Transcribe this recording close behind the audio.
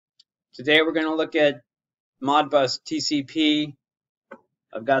Today we're going to look at Modbus-TCP.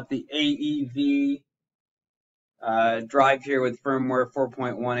 I've got the AEV drive here with firmware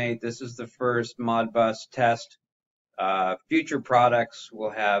 4.18. This is the first Modbus test. Future products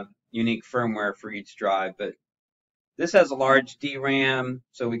will have unique firmware for each drive, but this has a large DRAM,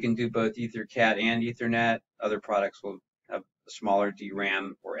 so we can do both EtherCAT and Ethernet. Other products will have a smaller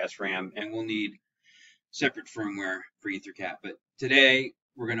DRAM or SRAM, and we'll need separate firmware for EtherCAT. But today,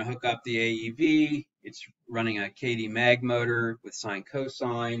 we're going to hook up the AEV. It's running a KD mag motor with sine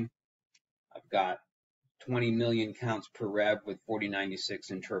cosine. I've got 20 million counts per rev with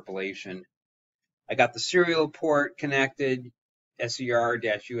 4096 interpolation. I got the serial port connected,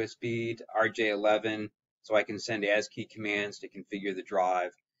 SER-USB to RJ11, so I can send ASCII commands to configure the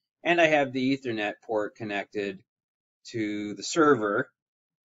drive. And I have the Ethernet port connected to the server,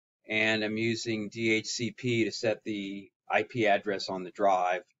 and I'm using DHCP to set the IP address on the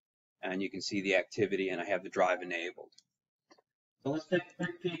drive, and you can see the activity, and I have the drive enabled. So let's take a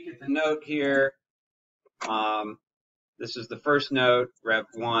quick peek at the note here. This is the first note, Rev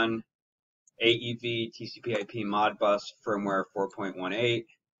 1, AEV TCP/IP Modbus firmware 4.18.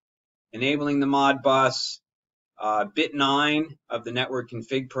 Enabling the Modbus, bit 9 of the network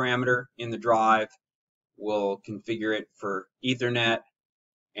config parameter in the drive will configure it for Ethernet,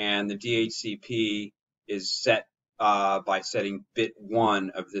 and the DHCP is set by setting bit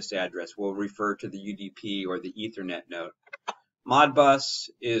 1 of this address. We'll refer to the UDP or the Ethernet node. Modbus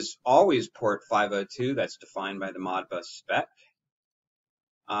is always port 502. That's defined by the Modbus spec.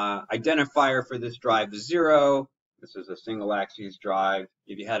 Identifier for this drive is 0. This is a single axis drive.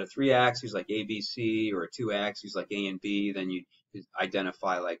 If you had a 3 axes like ABC or a 2 axes like A and B, then you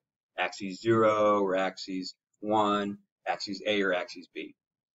identify like axis 0 or axis 1, axis A or axis B.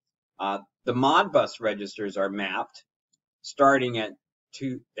 The Modbus registers are mapped starting at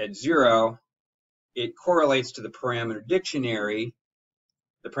 0. It correlates to the parameter dictionary.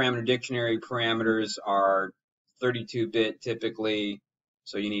 The parameter dictionary parameters are 32-bit typically,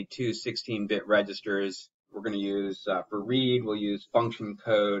 so you need two 16-bit registers. We're going to use, for read, we'll use function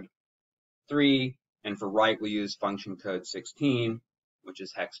code 3, and for write, we'll use function code 16, which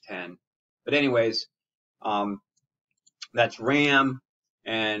is hex 10. But anyways, that's RAM,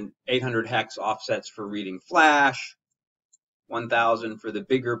 and 800 hex offsets for reading flash, 1000 for the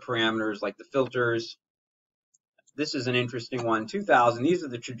bigger parameters like the filters. This is an interesting one, 2000. These are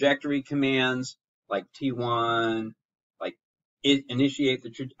the trajectory commands like T1, like initiate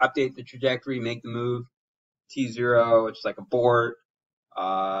the update the trajectory, make the move. T0, it's like abort.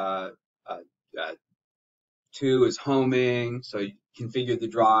 2 is homing, so you configure the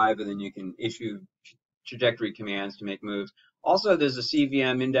drive and then you can issue trajectory commands to make moves. Also, there's a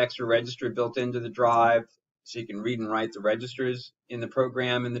CVM indexer register built into the drive, so you can read and write the registers in the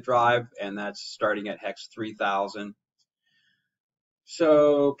program in the drive, and that's starting at hex 3000.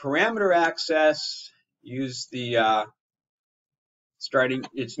 So parameter access, use the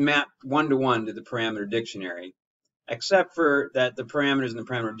it's mapped 1-to-1 to the parameter dictionary, except for that the parameters in the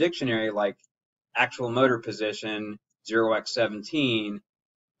parameter dictionary, like actual motor position 0x17,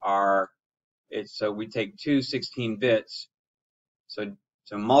 so we take two 16 bits, so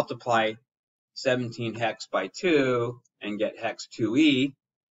multiply 17 hex by 2 and get hex 2e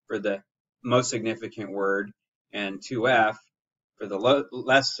for the most significant word and 2f for the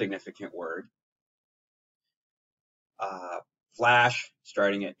less significant word. Flash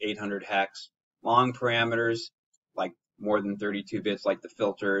starting at 800 hex. Long parameters like more than 32 bits like the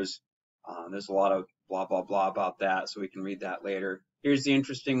filters. There's a lot of blah, blah, blah about that, so we can read that later. Here's the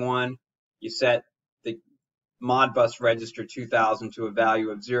interesting one. You set the Modbus register 2000 to a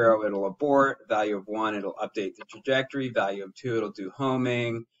value of 0, it'll abort. Value of 1, it'll update the trajectory. Value of 2, it'll do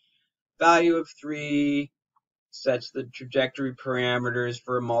homing. Value of 3 sets the trajectory parameters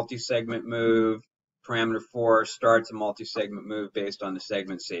for a multi-segment move. Parameter 4 starts a multi-segment move based on the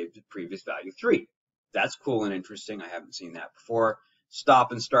segment saved at previous value 3. That's cool and interesting. I haven't seen that before.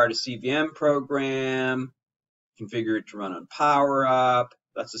 Stop and start a CVM program. Configure it to run on power up.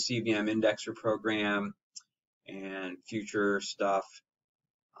 That's a CVM indexer program. And future stuff,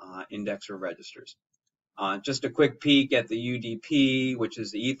 indexer registers. Just a quick peek at the UDP, which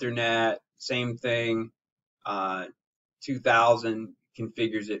is the Ethernet, same thing. 2000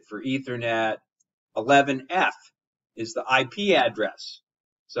 configures it for Ethernet. 11F is the IP address.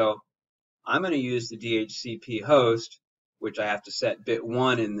 So I'm going to use the DHCP host, which I have to set bit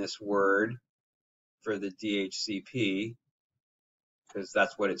 1 in this word for the DHCP, because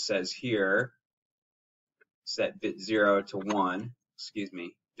that's what it says here. Set bit 0 to 1, excuse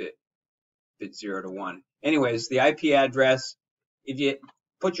me, bit 0 to 1. Anyways, the IP address, if you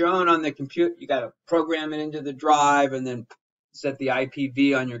put your own on the computer. You got to program it into the drive and then set the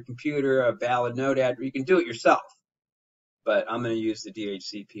IPv on your computer, a valid node address. You can do it yourself, but I'm going to use the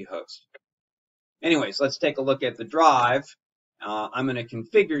DHCP host. Anyways, let's take a look at the drive. I'm going to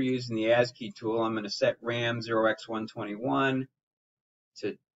configure using the ASCII tool. I'm going to set RAM 0x121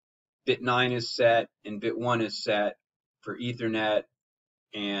 to bit 9 is set and bit 1 is set for Ethernet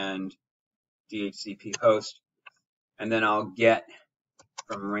and DHCP host. And then I'll get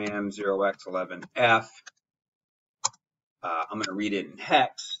from RAM 0x11F. I'm going to read it in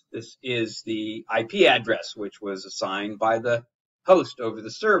hex. This is the IP address, which was assigned by the host over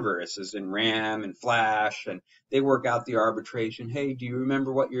the server. This is in RAM and flash, and they work out the arbitration. Hey, do you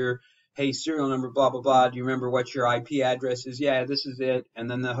remember what your, hey, serial number, blah, blah, blah. Do you remember what your IP address is? Yeah, this is it.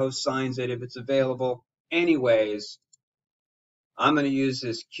 And then the host signs it if it's available. Anyways, I'm going to use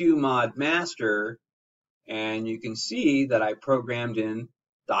this QModMaster, and you can see that I programmed in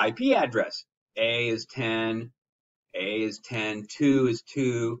the IP address. A is 10, A is 10, 2 is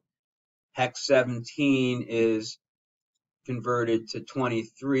 2, hex 17 is converted to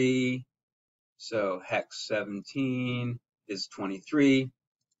 23, so hex 17 is 23,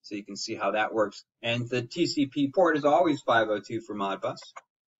 so you can see how that works. And the TCP port is always 502 for Modbus.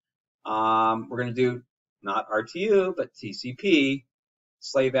 We're going to do not RTU, but TCP,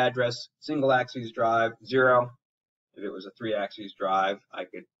 slave address, single axis drive, 0. If it was a 3-axis drive, I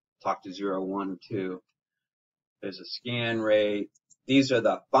could talk to 0, 1, or 2. There's a scan rate. These are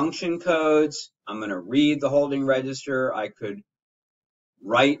the function codes. I'm going to read the holding register. I could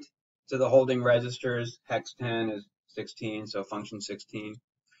write to the holding registers. Hex 10 is 16, so function 16.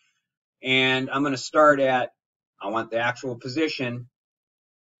 And I'm going to start at, I want the actual position.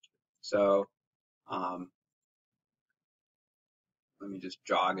 So let me just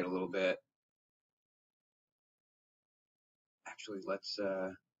jog it a little bit. Actually,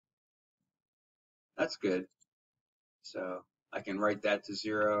 that's good. So I can write that to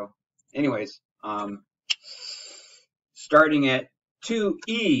 0. Anyways, starting at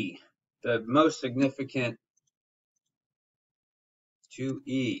 2E, the most significant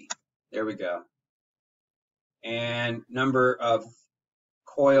 2E. There we go. And number of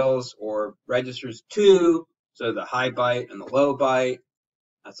coils or registers 2, so the high byte and the low byte.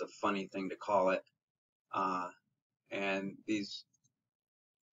 That's a funny thing to call it. And these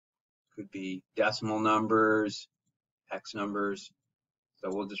could be decimal numbers, hex numbers. So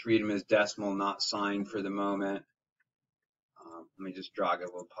we'll just read them as decimal, not signed for the moment. Let me just jog a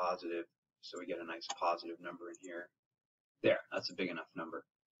little positive so we get a nice positive number in here. There, that's a big enough number.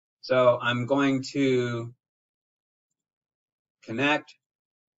 So I'm going to connect.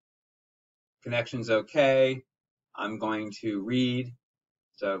 Connection's okay. I'm going to read,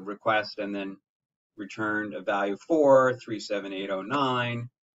 so request, and then return a value 4,37809,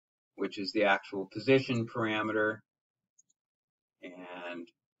 which is the actual position parameter. And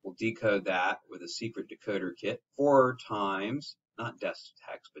we'll decode that with a secret decoder kit 4 times, not hex,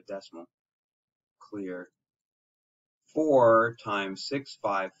 but decimal, clear. 4 times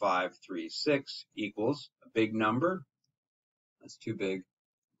 65536 equals a big number. That's too big.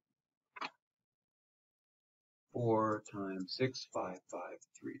 4 times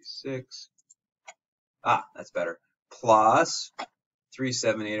 65536. That's better. Plus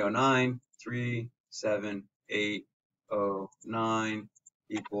 37809. 37809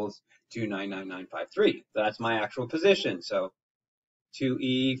 equals 299953. That's my actual position. So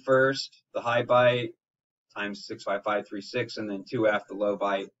 2E first, the high byte, times 65536, and then 2F, the low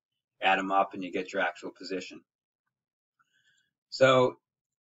byte. Add them up, and you get your actual position. So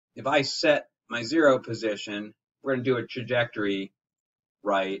if I set my 0 position, we're going to do a trajectory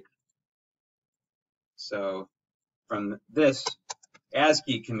right. So from this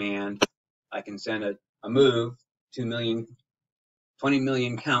ASCII command, I can send a move, 2 million, 20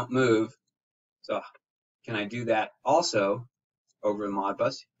 million count move. So can I do that also over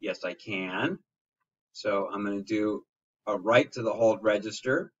Modbus? Yes, I can. So I'm going to do a write to the hold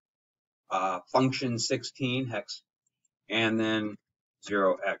register, function 16 hex, and then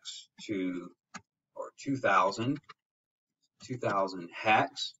 0x2 or 2000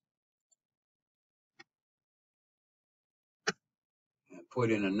 hex, and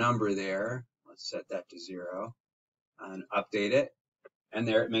put in a number there. Let's set that to 0 and update it, and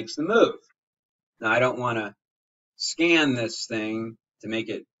there it makes the move. Now I don't want to scan this thing to make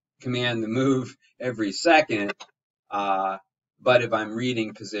it command the move every second, but if I'm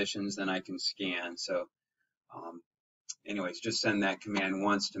reading positions, then I can scan. So anyways, just send that command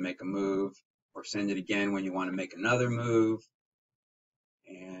once to make a move, or send it again when you want to make another move.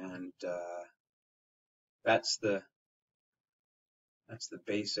 And that's That's the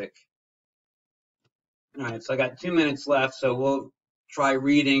basic. All right, so I got 2 minutes left, so we'll try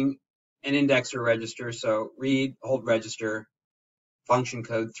reading an indexer register. So read, hold register, function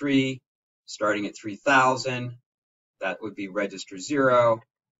code 3, starting at 3000. That would be register 0.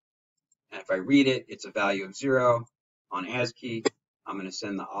 And if I read it, it's a value of 0 on ASCII. I'm going to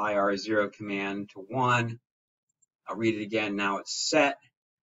send the IR0 command to 1. I'll read it again. Now it's set.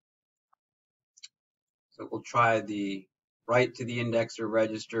 So we'll try the write to the indexer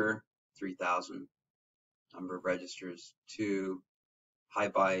register, 3000. Number of registers, 2. High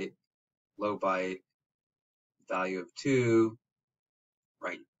byte, low byte, value of 2.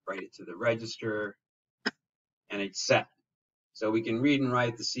 Write it to the register, and it's set. So we can read and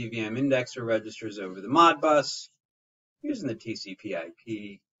write the CVM indexer registers over the Modbus using the TCP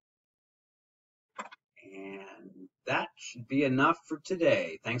IP. And that should be enough for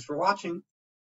today. Thanks for watching.